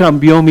eso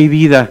cambió mi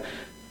vida.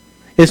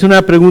 Es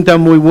una pregunta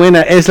muy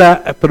buena, es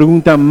la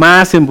pregunta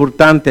más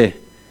importante.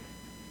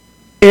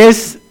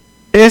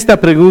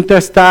 Esta pregunta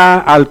está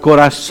al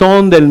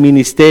corazón del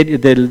ministerio,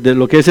 de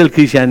lo que es el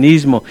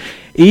cristianismo.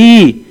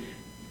 Y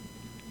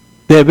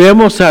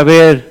debemos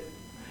saber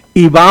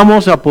y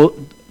vamos a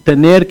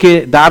tener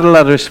que dar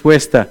la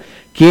respuesta.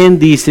 ¿Quién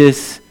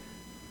dices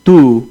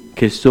tú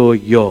que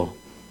soy yo?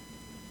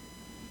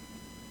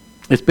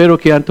 Espero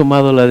que han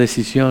tomado la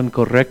decisión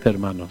correcta,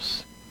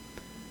 hermanos.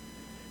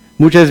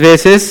 Muchas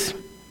veces,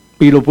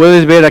 y lo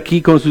puedes ver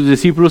aquí con sus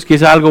discípulos, que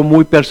es algo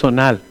muy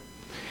personal.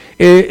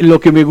 Lo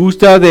que me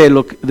gusta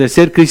de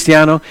ser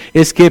cristiano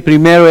es que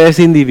primero es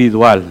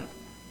individual.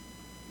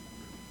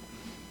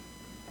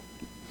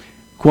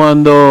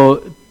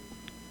 Cuando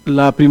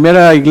la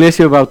primera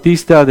iglesia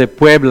bautista de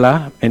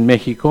Puebla, en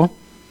México,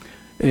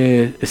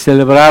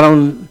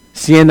 celebraron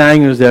 100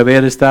 años de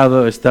haber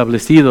estado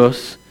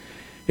establecidos,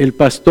 el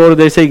pastor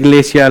de esa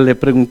iglesia le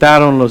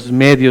preguntaron los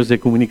medios de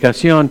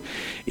comunicación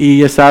y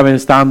ya saben,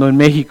 estando en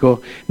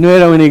México, no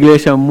era una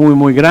iglesia muy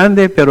muy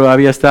grande, pero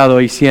había estado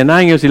ahí 100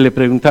 años y le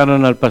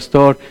preguntaron al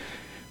pastor,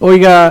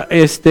 oiga,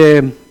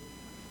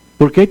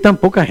 ¿por qué hay tan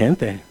poca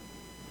gente?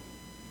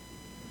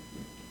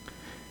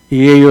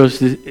 Y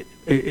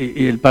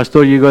el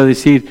pastor llegó a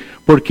decir,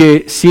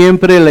 porque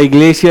siempre la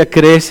iglesia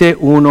crece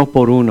uno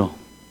por uno.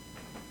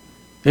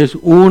 Es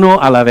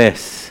uno a la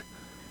vez,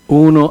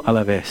 uno a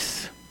la vez.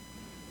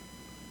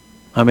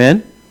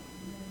 Amén.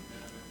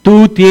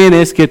 Tú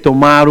tienes que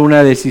tomar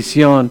una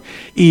decisión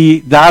y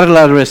dar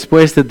la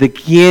respuesta de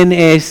quién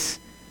es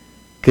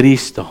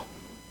Cristo.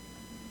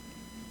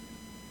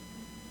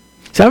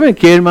 ¿Saben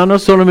qué,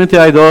 hermanos? Solamente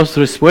hay dos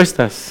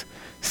respuestas.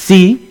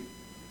 Sí,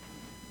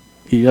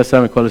 y ya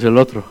saben cuál es el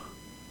otro.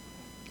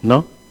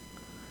 ¿No?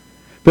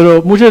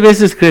 Pero muchas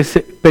veces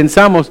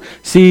pensamos,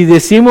 si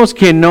decimos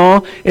que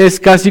no, es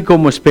casi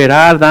como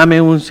esperar, dame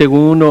un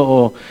segundo,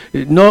 o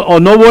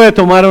no voy a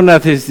tomar una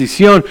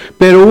decisión.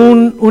 Pero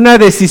una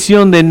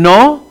decisión de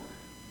no,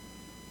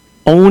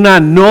 o una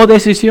no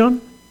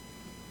decisión,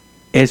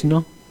 es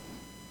no.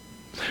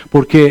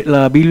 Porque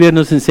la Biblia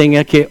nos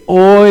enseña que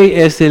hoy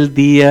es el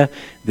día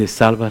de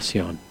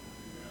salvación.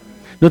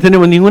 No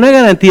tenemos ninguna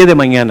garantía de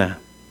mañana.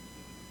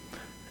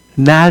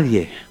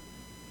 Nadie.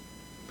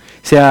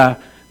 Sea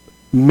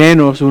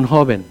menos un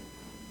joven.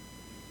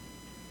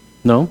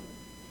 ¿No?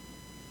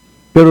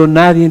 Pero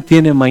nadie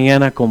tiene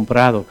mañana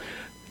comprado.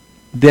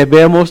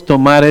 Debemos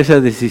tomar esa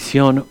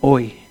decisión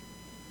hoy.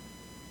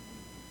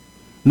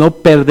 No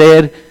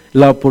perder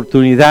la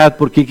oportunidad,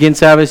 porque quién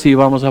sabe si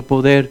vamos a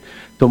poder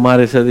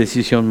tomar esa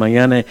decisión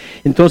mañana.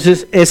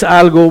 Entonces es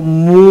algo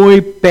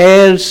muy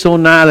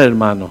personal,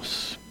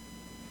 hermanos.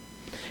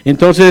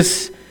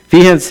 Entonces,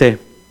 fíjense,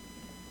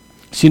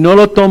 si no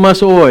lo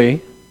tomas hoy,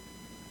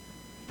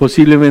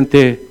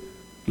 posiblemente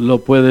lo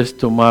puedes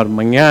tomar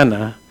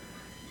mañana,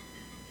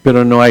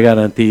 pero no hay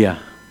garantía.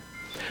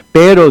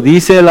 Pero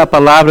dice la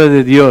palabra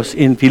de Dios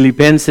en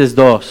Filipenses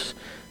 2,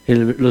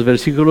 los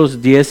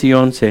versículos 10 y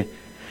 11,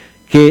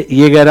 que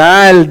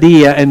llegará el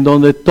día en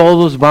donde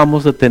todos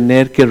vamos a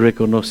tener que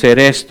reconocer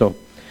esto.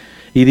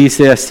 Y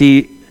dice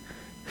así,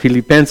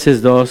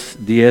 Filipenses 2,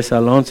 10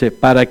 al 11,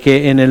 para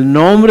que en el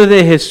nombre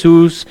de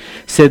Jesús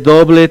se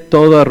doble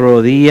toda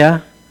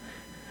rodilla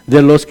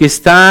de los que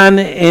están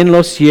en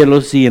los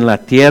cielos y en la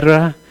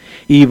tierra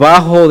y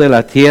bajo de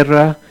la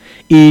tierra,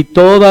 y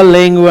toda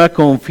lengua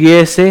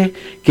confiese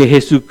que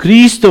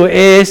Jesucristo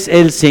es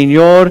el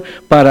Señor,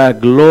 para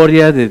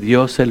gloria de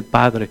Dios el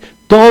Padre.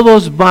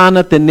 Todos van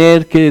a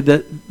tener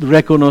que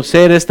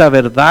reconocer esta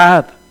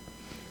verdad.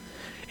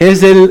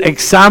 Es el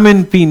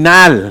examen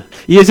final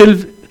y es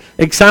el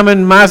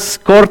examen más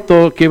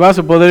corto que vas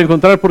a poder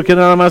encontrar, porque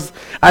nada más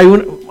hay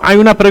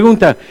una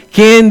pregunta.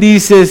 ¿Quién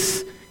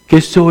dices que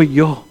soy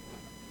yo?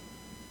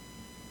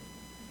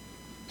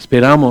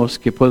 Esperamos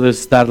que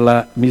puedas dar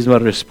la misma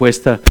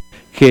respuesta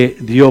que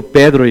dio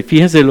Pedro. Y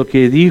fíjense lo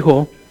que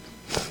dijo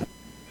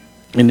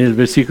en el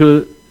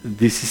versículo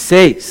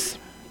 16.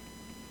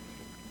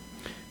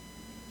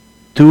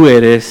 Tú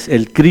eres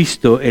el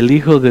Cristo, el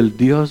Hijo del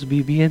Dios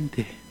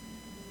viviente.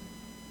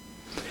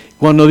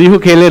 Cuando dijo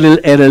que Él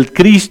era el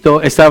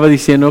Cristo, estaba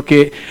diciendo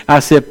que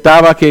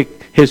aceptaba que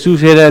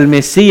Jesús era el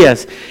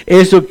Mesías.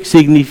 Eso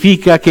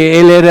significa que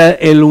Él era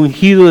el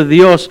ungido de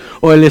Dios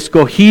o el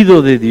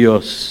escogido de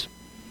Dios,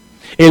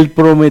 el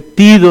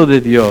prometido de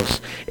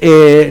Dios.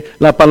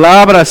 La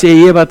palabra se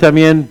lleva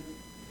también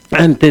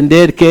a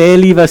entender que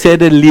Él iba a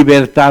ser el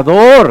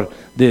libertador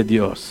de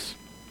Dios,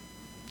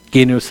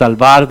 que nos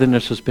salvar de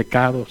nuestros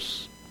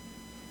pecados.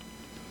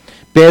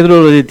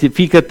 Pedro lo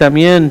identifica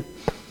también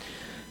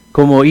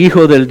como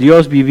Hijo del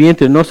Dios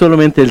viviente, no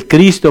solamente el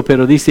Cristo,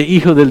 pero dice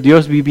Hijo del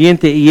Dios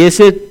viviente, y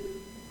ese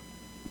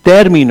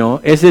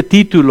término, ese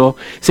título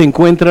se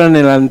encuentra en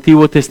el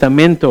Antiguo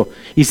Testamento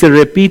y se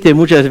repite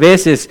muchas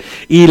veces,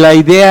 y la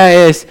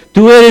idea es,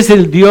 tú eres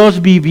el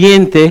Dios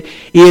viviente,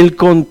 y el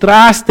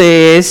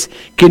contraste es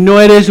que no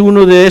eres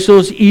uno de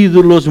esos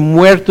ídolos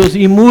muertos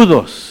y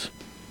mudos,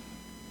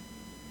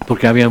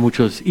 porque había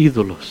muchos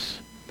ídolos.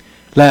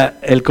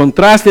 El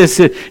contraste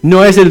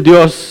no es el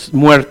Dios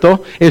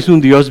muerto, es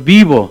un Dios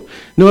vivo.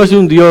 No es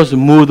un Dios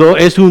mudo,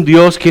 es un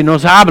Dios que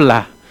nos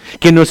habla,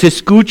 que nos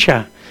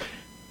escucha.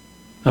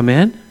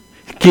 Amén.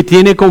 Que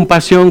tiene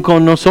compasión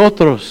con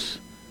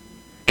nosotros,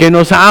 que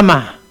nos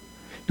ama.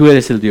 Tú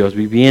eres el Dios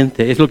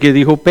viviente, es lo que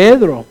dijo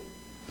Pedro.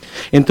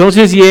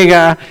 Entonces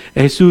llega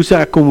Jesús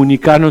a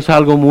comunicarnos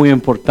algo muy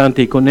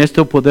importante, y con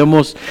esto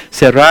podemos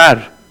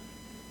cerrar.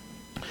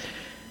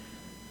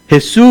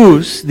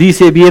 Jesús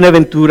dice,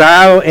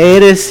 bienaventurado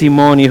eres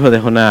Simón, hijo de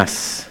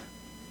Jonás.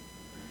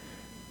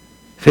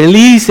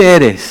 Feliz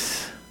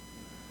eres,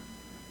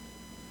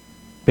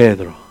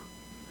 Pedro.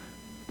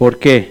 ¿Por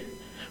qué?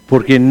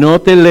 Porque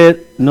no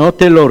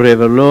te lo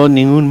reveló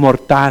ningún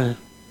mortal.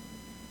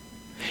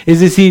 Es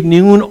decir,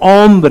 ningún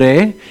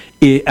hombre.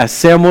 Y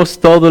hacemos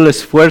todo el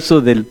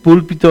esfuerzo del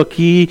púlpito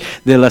aquí,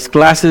 de las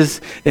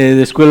clases de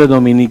escuela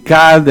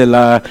dominical,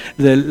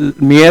 del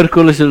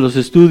miércoles, de los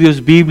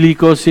estudios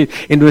bíblicos,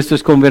 en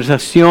nuestras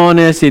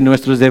conversaciones, en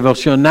nuestros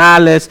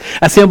devocionales.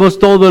 Hacemos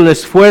todo el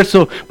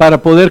esfuerzo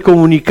para poder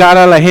comunicar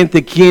a la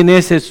gente quién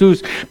es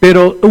Jesús.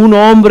 Pero un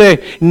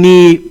hombre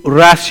ni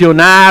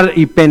racionar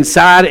y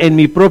pensar en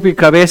mi propia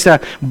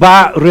cabeza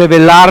va a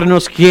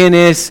revelarnos quién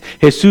es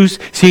Jesús,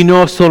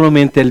 sino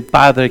solamente el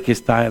Padre que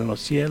está en los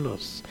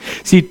cielos.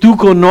 Si tú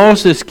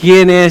conoces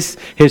quién es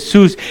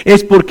Jesús,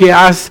 es porque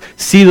has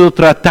sido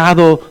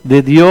tratado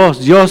de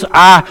Dios. Dios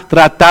ha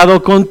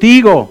tratado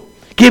contigo.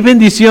 ¡Qué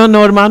bendición!,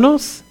 ¿no,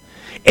 hermanos?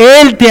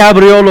 Él te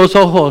abrió los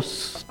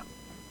ojos.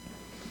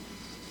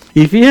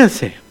 Y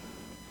fíjense,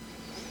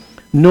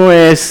 no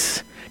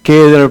es que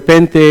de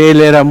repente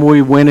él era muy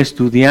buen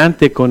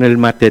estudiante con el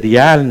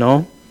material,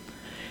 ¿no?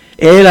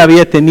 Él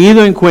había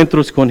tenido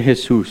encuentros con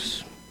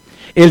Jesús.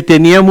 Él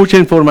tenía mucha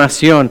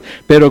información,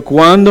 pero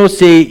cuando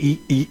se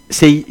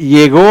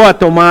llegó a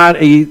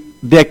tomar y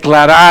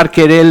declarar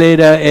que Él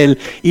era el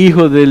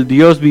Hijo del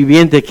Dios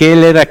viviente, que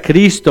Él era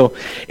Cristo,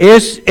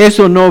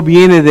 eso no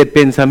viene de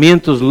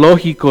pensamientos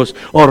lógicos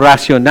o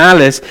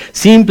racionales.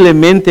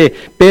 Simplemente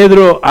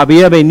Pedro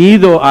había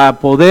venido a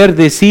poder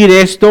decir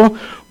esto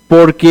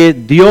porque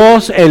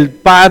Dios el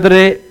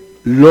Padre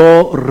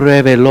lo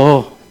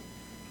reveló.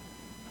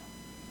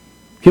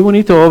 Qué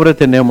bonita obra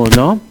tenemos,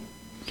 ¿no?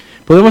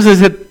 Podemos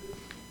hacer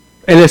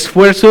el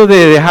esfuerzo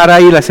de dejar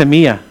ahí la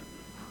semilla,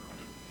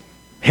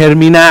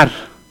 germinar,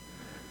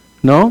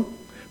 ¿no?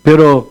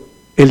 Pero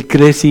el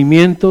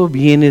crecimiento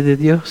viene de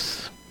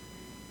Dios.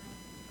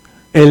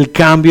 El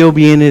cambio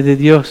viene de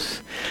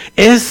Dios.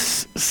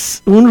 Es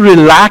un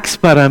relax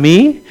para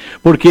mí,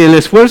 porque el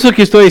esfuerzo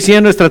que estoy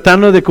haciendo es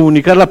tratando de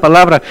comunicar la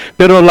palabra,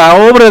 pero la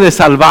obra de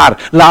salvar,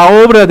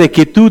 la obra de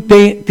que tú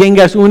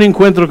tengas un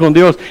encuentro con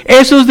Dios,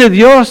 eso es de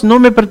Dios, no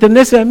me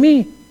pertenece a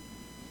mí.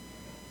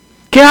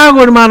 ¿Qué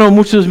hago, hermano?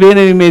 Muchos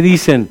vienen y me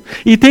dicen,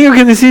 y tengo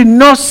que decir,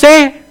 no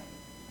sé.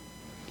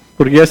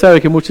 Porque ya sabe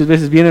que muchas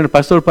veces viene el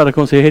pastor para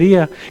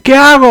consejería. ¿Qué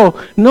hago?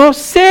 No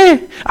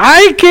sé.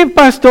 ¡Ay, qué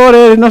pastor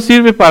eres! No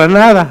sirve para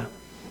nada.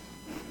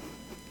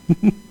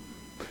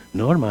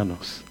 No,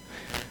 hermanos.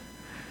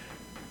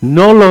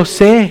 No lo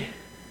sé.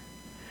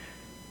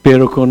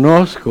 Pero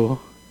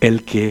conozco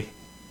el que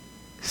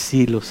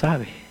sí lo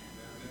sabe.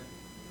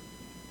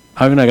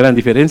 Hay una gran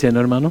diferencia, ¿no,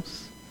 hermanos?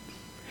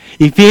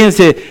 Y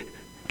fíjense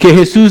que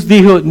Jesús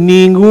dijo,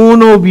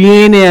 ninguno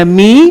viene a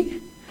mí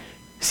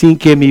sin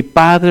que mi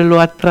Padre lo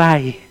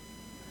atrae.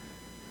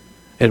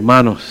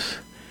 Hermanos,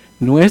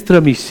 nuestra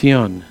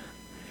misión,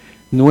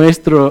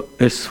 nuestro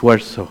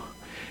esfuerzo,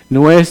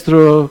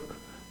 nuestro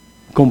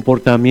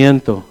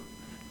comportamiento,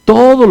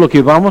 todo lo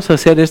que vamos a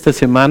hacer esta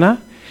semana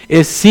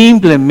es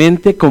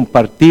simplemente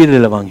compartir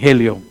el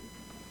Evangelio.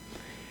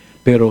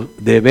 Pero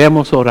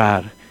debemos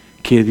orar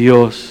que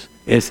Dios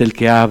es el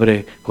que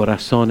abre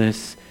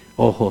corazones,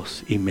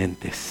 ojos y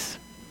mentes.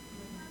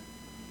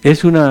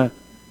 Es una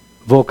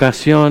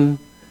vocación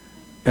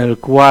el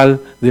cual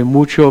de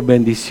mucha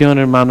bendición,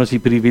 hermanos, y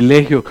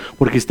privilegio,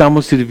 porque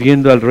estamos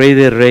sirviendo al Rey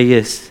de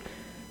Reyes.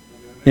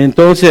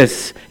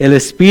 Entonces, el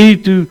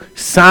Espíritu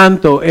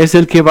Santo es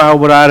el que va a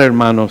obrar,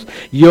 hermanos.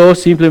 Yo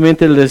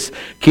simplemente les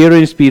quiero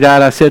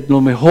inspirar a hacer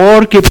lo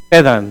mejor que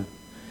puedan,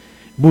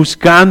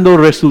 buscando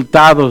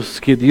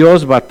resultados que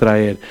Dios va a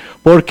traer.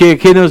 Porque,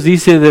 ¿qué nos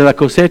dice de la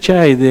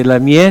cosecha y de la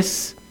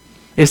mies?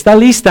 Está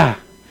lista.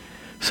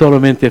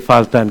 Solamente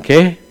faltan,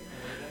 ¿qué?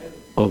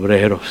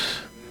 Obreros.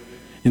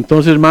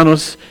 Entonces,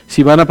 hermanos,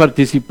 si van a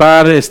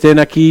participar, estén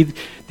aquí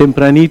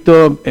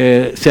tempranito.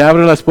 Se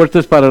abren las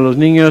puertas para los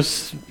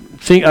niños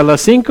a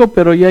las 5,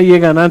 pero ya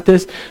llegan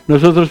antes.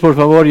 Nosotros, por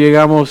favor,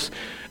 llegamos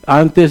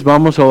antes.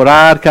 Vamos a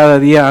orar cada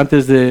día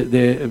antes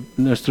de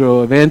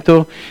nuestro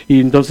evento.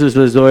 Y entonces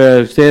les doy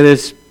a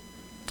ustedes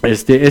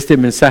este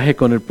mensaje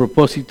con el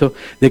propósito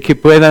de que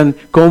puedan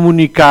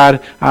comunicar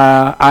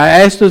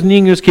a estos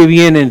niños que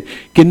vienen,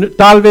 que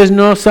tal vez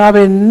no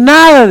saben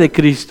nada de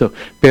Cristo,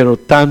 pero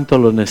tanto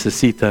lo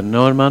necesitan,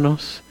 ¿no,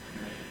 hermanos?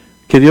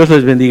 Que Dios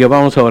les bendiga.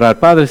 Vamos a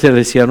orar. Padre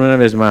Celestial, una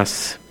vez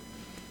más,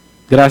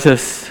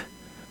 gracias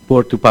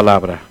por tu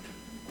palabra.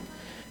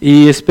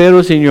 Y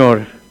espero,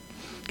 Señor,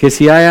 que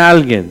si hay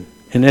alguien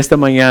en esta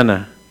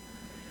mañana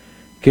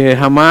que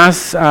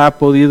jamás ha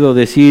podido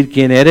decir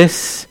quién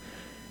eres,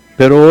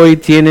 pero hoy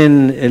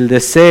tienen el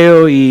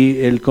deseo y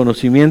el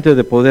conocimiento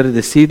de poder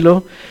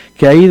decirlo,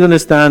 que ahí donde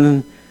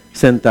están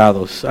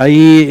sentados,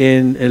 ahí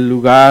en el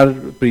lugar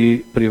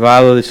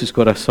privado de sus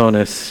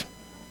corazones,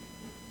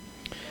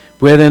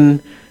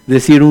 pueden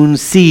decir un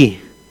sí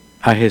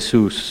a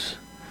Jesús.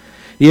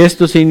 Y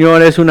esto,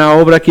 Señor, es una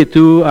obra que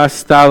tú has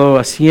estado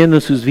haciendo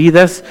en sus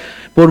vidas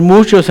por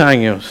muchos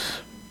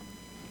años.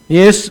 Y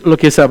es lo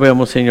que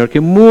sabemos, Señor,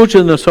 que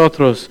muchos de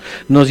nosotros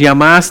nos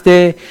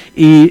llamaste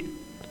y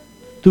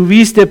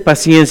tuviste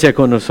paciencia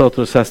con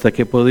nosotros hasta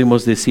que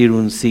pudimos decir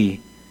un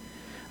sí.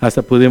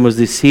 Hasta pudimos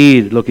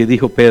decir lo que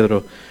dijo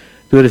Pedro.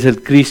 Tú eres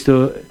el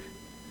Cristo,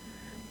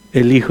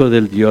 el Hijo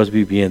del Dios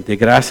viviente.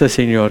 Gracias,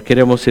 Señor.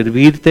 Queremos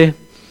servirte.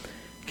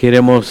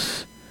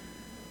 Queremos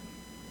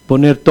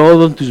poner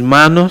todo en tus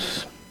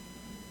manos.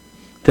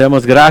 Te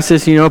damos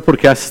gracias, Señor,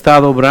 porque has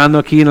estado obrando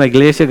aquí en la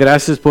iglesia.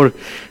 Gracias por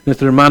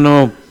nuestro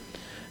hermano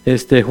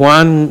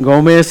Juan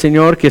Gómez,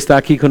 Señor, que está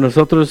aquí con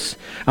nosotros,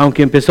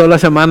 aunque empezó la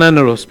semana en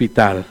el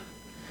hospital.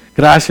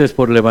 Gracias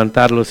por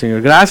levantarlo,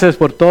 Señor. Gracias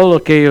por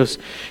todos aquellos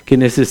que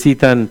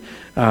necesitan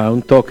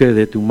un toque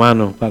de tu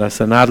mano para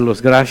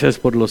sanarlos. Gracias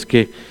por los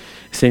que,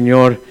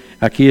 Señor,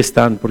 aquí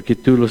están, porque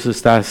tú los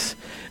estás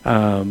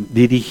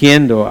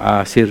dirigiendo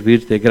a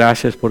servirte.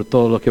 Gracias por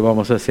todo lo que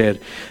vamos a hacer.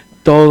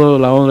 Toda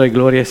la honra y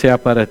gloria sea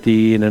para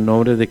ti, en el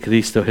nombre de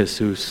Cristo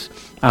Jesús.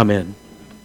 Amén.